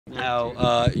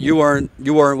Now, you weren't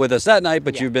with us that night,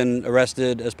 but Yeah. you've been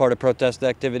arrested as part of protest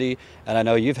activity, and I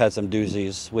know you've had some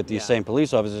doozies with these Yeah. same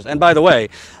police officers. And by the way,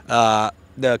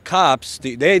 the cops,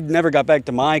 they never got back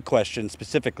to my question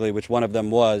specifically, which one of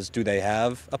them was, do they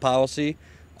have a policy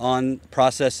on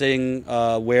processing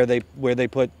where they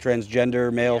put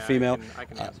transgender male, Yeah, female? I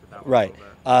can answer that one a Right.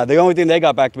 little bit. The only thing they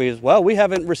got back to me is, well, we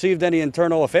haven't received any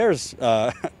internal affairs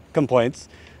complaints,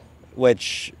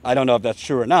 which I don't know if that's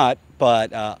true or not,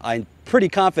 but I'm pretty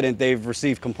confident they've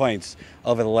received complaints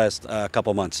over the last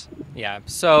couple months. Yeah.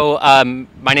 So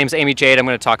my name's Amy Jade. I'm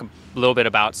going to talk a little bit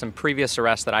about some previous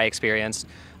arrests that I experienced.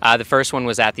 The first one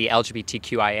was at the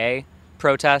LGBTQIA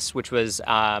protest, which was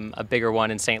a bigger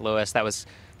one in St. Louis. That was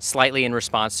slightly in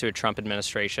response to a Trump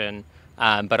administration,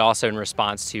 but also in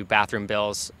response to bathroom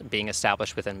bills being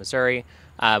established within Missouri.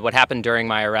 What happened during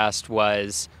my arrest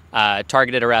was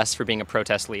targeted arrest for being a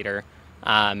protest leader.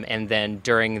 And then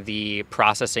during the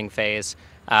processing phase,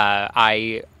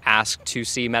 I asked to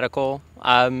see medical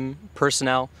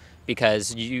personnel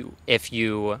because if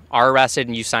you are arrested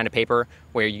and you sign a paper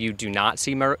where you do not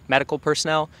see medical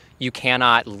personnel, you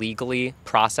cannot legally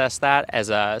process that as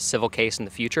a civil case in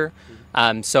the future.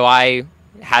 So I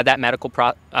had that medical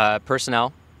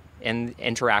personnel in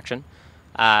interaction.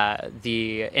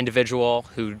 The individual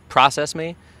who processed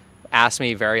me asked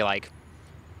me very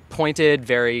pointed,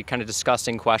 very kind of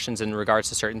disgusting questions in regards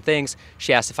to certain things.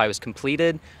 She asked if I was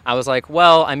completed. I was like,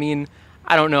 well, I mean,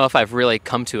 I don't know if I've really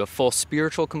come to a full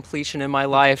spiritual completion in my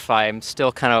life. I'm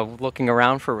still kind of looking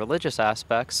around for religious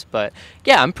aspects, but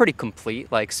yeah, I'm pretty complete,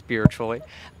 spiritually.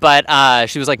 But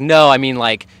she was like, no, I mean,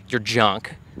 you're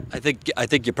junk. I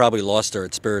think you probably lost her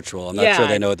at spiritual. I'm not sure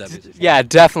they know what that means. Yeah,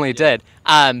 definitely did.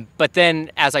 But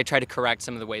then as I tried to correct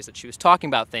some of the ways that she was talking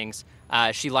about things,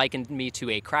 she likened me to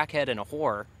a crackhead and a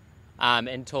whore,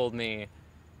 and told me,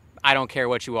 I don't care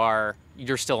what you are,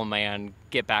 you're still a man,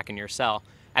 get back in your cell.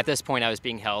 At this point, I was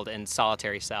being held in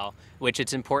solitary cell, which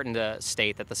it's important to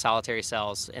state that the solitary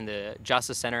cells in the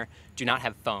Justice Center do not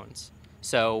have phones.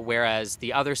 So whereas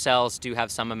the other cells do have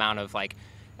some amount of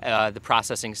the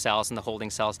processing cells and the holding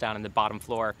cells down in the bottom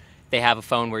floor, they have a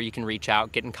phone where you can reach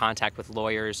out, get in contact with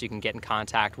lawyers, you can get in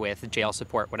contact with jail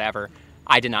support, whatever.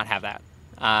 I did not have that.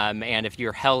 And if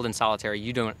you're held in solitary,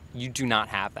 you do not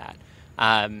have that.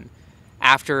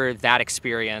 After that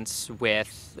experience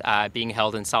with being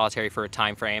held in solitary for a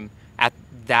time frame, at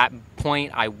that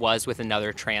point I was with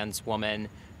another trans woman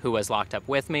who was locked up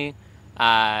with me.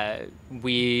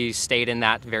 We stayed in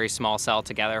that very small cell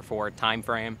together for a time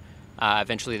frame.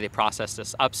 Eventually they processed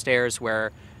us upstairs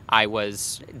where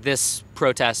this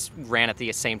protest ran at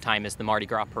the same time as the Mardi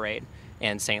Gras parade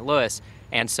in St. Louis.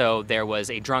 And so there was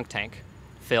a drunk tank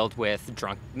filled with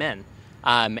drunk men.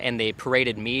 And they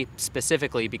paraded me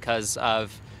specifically because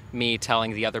of me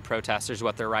telling the other protesters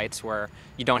what their rights were.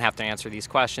 You don't have to answer these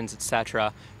questions,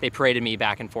 etc. They paraded me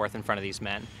back and forth in front of these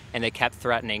men. And they kept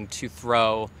threatening to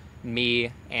throw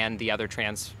me and the other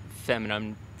trans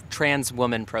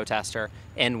woman protester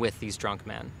in with these drunk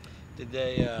men. Did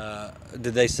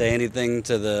they say anything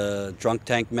to the drunk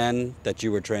tank men that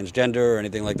you were transgender or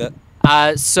anything like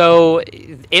that? So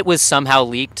it was somehow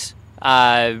leaked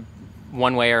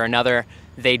one way or another.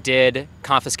 They did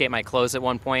confiscate my clothes at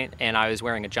one point, and I was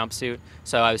wearing a jumpsuit.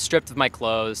 So I was stripped of my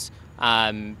clothes,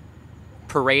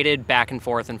 paraded back and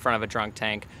forth in front of a drunk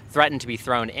tank, threatened to be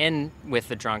thrown in with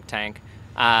the drunk tank.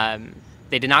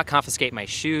 They did not confiscate my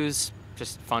shoes,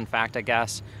 just fun fact, I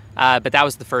guess. But that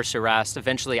was the first arrest.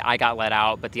 Eventually, I got let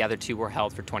out, but the other two were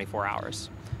held for 24 hours.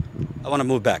 I want to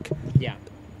move back. Yeah.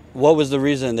 What was the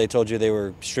reason they told you they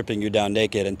were stripping you down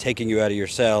naked and taking you out of your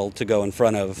cell to go in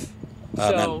front of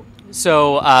men?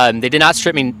 So they did not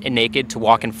strip me naked to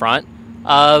walk in front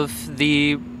of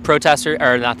the protester,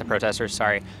 or not the protesters,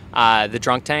 sorry, the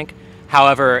drunk tank.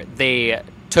 However, they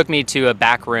took me to a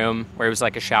back room where it was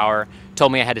like a shower,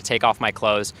 told me I had to take off my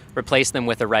clothes, replace them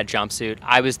with a red jumpsuit.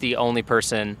 I was the only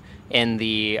person in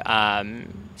the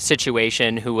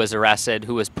situation who was arrested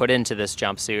who was put into this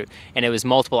jumpsuit, and it was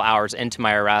multiple hours into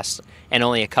my arrest and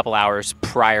only a couple hours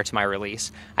prior to my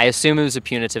release. I assume it was a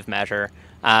punitive measure,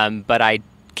 but I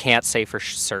can't say for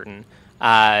certain.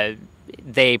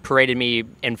 They paraded me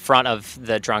in front of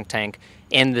the drunk tank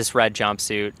in this red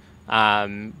jumpsuit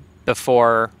in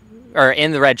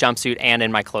the red jumpsuit and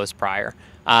in my clothes prior.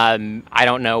 I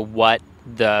don't know what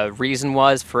the reason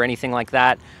was for anything like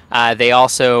that. They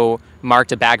also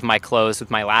marked a bag of my clothes with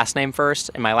my last name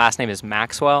first, and my last name is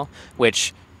Maxwell,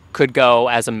 which could go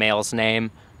as a male's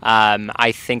name.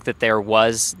 I think that there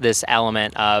was this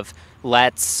element of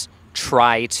let's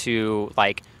try to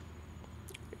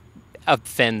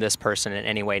offend this person in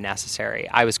any way necessary.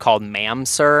 I was called ma'am,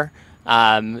 sir,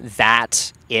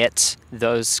 that, it,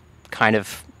 those kind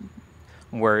of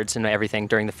words and everything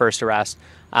during the first arrest.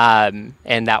 And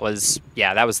that was,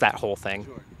 yeah, that was that whole thing.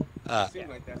 Sure. It seems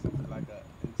like that's like an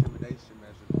intimidation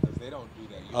measure because they don't do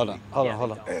that.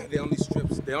 Hold on.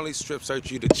 They only strip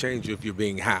search you to change you if you're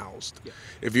being housed. Yeah.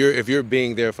 If you're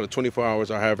being there for 24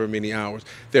 hours or however many hours,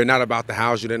 they're not about to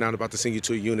house you. They're not about to send you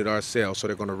to a unit or a cell, so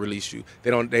they're going to release you.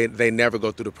 They never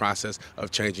go through the process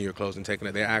of changing your clothes and taking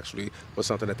it. They actually was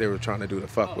something that they were trying to do to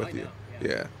fuck with you.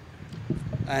 Yeah.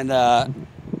 And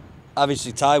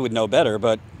obviously Ty would know better,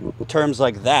 but terms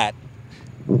like that,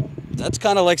 that's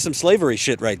kind of like some slavery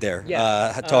shit right there.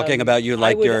 Yeah. Talking about you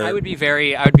like I would be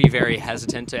very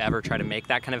hesitant to ever try to make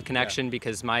that kind of connection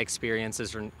because my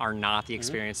experiences are not the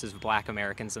experiences of Black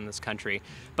Americans in this country.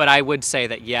 But I would say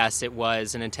that yes, it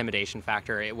was an intimidation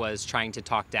factor. It was trying to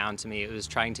talk down to me. It was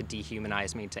trying to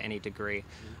dehumanize me to any degree.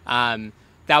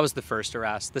 That was the first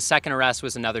arrest. The second arrest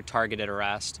was another targeted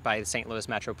arrest by the St. Louis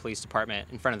Metro Police Department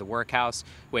in front of the workhouse,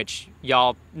 which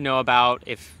y'all know about.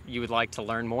 If you would like to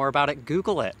learn more about it,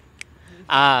 Google it.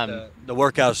 The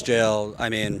workhouse jail, I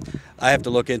mean, I have to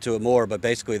look into it more, but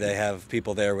basically they have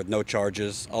people there with no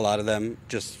charges, a lot of them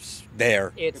just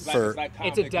there. It's a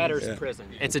debtor's prison.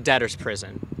 It's a debtor's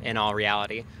prison in all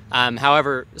reality.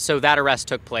 However, so that arrest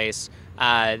took place.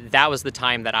 That was the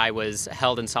time that I was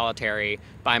held in solitary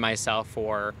by myself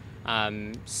for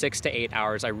 6 to 8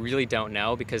 hours. I really don't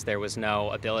know because there was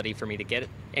no ability for me to get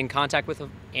in contact with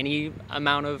any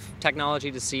amount of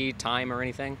technology to see time or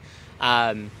anything.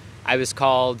 I was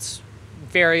called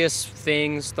various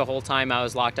things the whole time I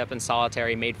was locked up in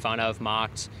solitary, made fun of,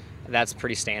 mocked. That's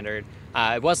pretty standard.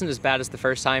 It wasn't as bad as the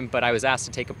first time, but I was asked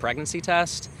to take a pregnancy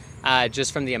test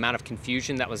just from the amount of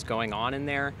confusion that was going on in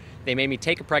there. They made me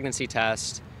take a pregnancy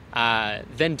test,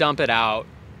 then dump it out,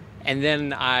 and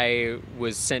then I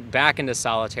was sent back into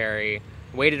solitary,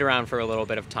 waited around for a little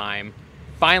bit of time,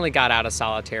 finally got out of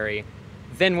solitary,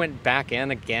 then went back in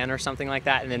again or something like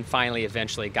that, and then finally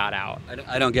eventually got out.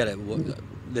 I don't get it.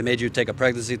 They made you take a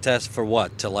pregnancy test for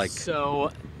what? To like...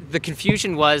 So the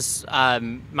confusion was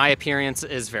my appearance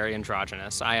is very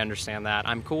androgynous. I understand that.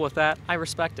 I'm cool with that. I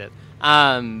respect it.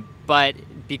 But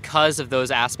because of those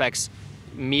aspects,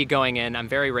 me going in, I'm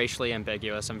very racially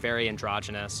ambiguous. I'm very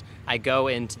androgynous. I go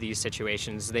into these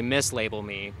situations. They mislabel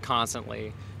me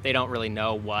constantly. They don't really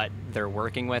know what they're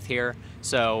working with here.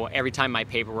 So every time my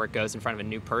paperwork goes in front of a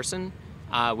new person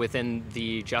within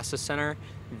the Justice Center,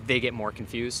 they get more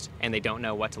confused and they don't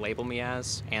know what to label me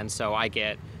as. And so I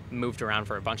get moved around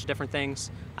for a bunch of different things.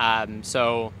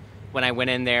 So when I went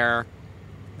in there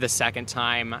the second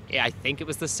time, I think it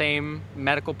was the same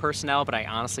medical personnel, but I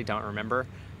honestly don't remember.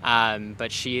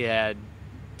 But she had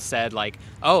said like,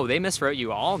 oh, they miswrote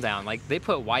you all down. Like they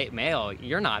put white male,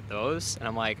 you're not those. And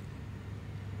I'm like,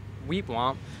 weep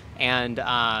womp. And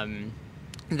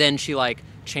then she like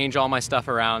changed all my stuff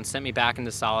around, sent me back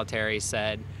into solitary,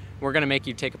 said, we're gonna make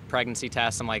you take a pregnancy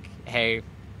test. I'm like, hey,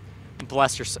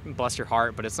 bless your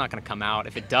heart, but it's not gonna come out.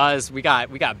 If it does, we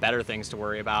got better things to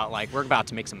worry about. Like we're about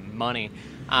to make some money.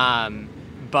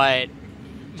 But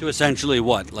to essentially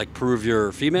what? Like prove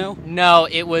you're female? No,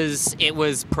 it was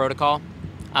protocol.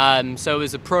 So it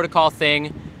was a protocol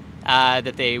thing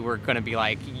that they were going to be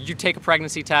like, you take a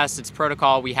pregnancy test, it's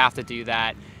protocol, we have to do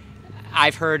that.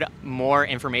 I've heard more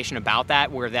information about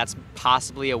that, where that's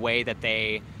possibly a way that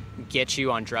they get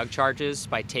you on drug charges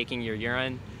by taking your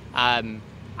urine.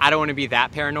 I don't want to be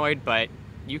that paranoid, but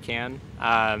you can.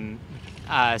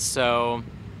 So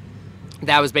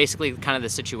that was basically kind of the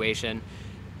situation.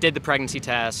 Did the pregnancy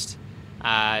test,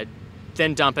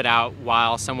 then dump it out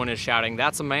while someone is shouting,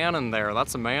 that's a man in there,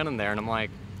 that's a man in there. And I'm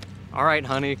like, all right,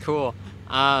 honey, cool.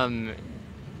 And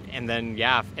then,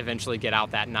 yeah, eventually get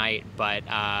out that night, but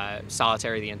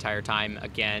solitary the entire time.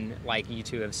 Again, like you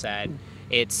two have said,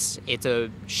 it's a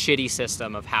shitty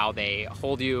system of how they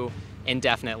hold you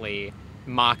indefinitely,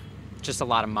 just a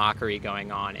lot of mockery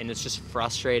going on, and it's just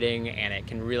frustrating, and it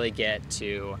can really get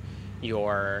to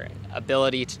your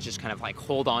ability to just kind of like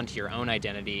hold on to your own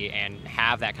identity and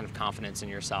have that kind of confidence in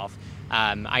yourself.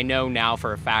 I know now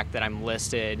for a fact that I'm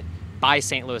listed by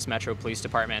St. Louis Metro Police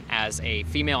Department as a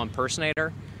female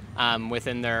impersonator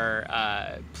within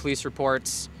their police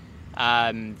reports.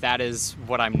 That is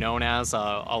what I'm known as,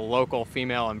 a local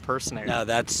female impersonator. Now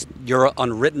that's your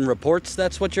unwritten reports,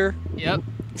 that's what you're... Yep.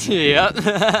 Yep.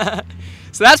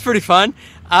 So that's pretty fun.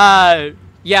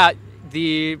 Yeah,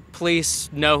 the police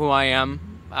know who I am.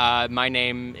 My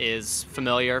name is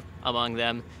familiar among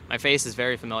them. My face is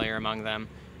very familiar among them,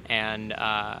 and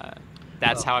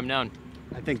that's how I'm known.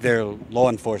 I think they're law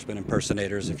enforcement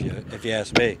impersonators, if you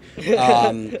ask me.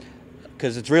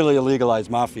 because it's really a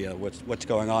legalized mafia, what's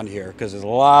going on here, because there's a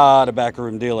lot of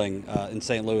backroom dealing in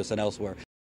St. Louis and elsewhere.